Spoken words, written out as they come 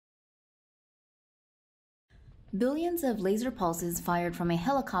Billions of laser pulses fired from a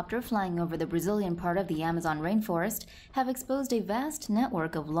helicopter flying over the Brazilian part of the Amazon rainforest have exposed a vast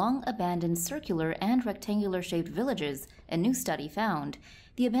network of long-abandoned circular and rectangular-shaped villages, a new study found.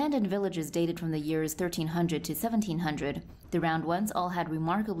 The abandoned villages dated from the years 1300 to 1700. The round ones all had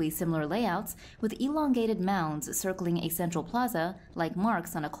remarkably similar layouts, with elongated mounds circling a central plaza like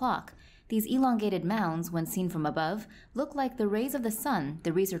marks on a clock. These elongated mounds, when seen from above, look like the rays of the sun,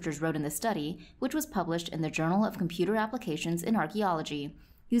 the researchers wrote in the study, which was published in the Journal of Computer Applications in Archaeology.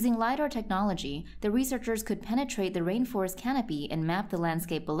 Using LiDAR technology, the researchers could penetrate the rainforest canopy and map the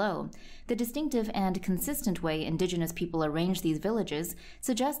landscape below. The distinctive and consistent way indigenous people arranged these villages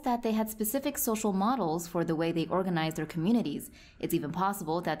suggests that they had specific social models for the way they organized their communities. It's even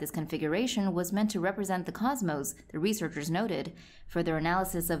possible that this configuration was meant to represent the cosmos, the researchers noted. Further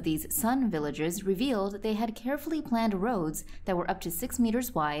analysis of these sun villages revealed they had carefully planned roads that were up to 6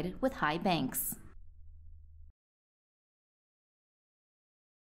 meters wide with high banks.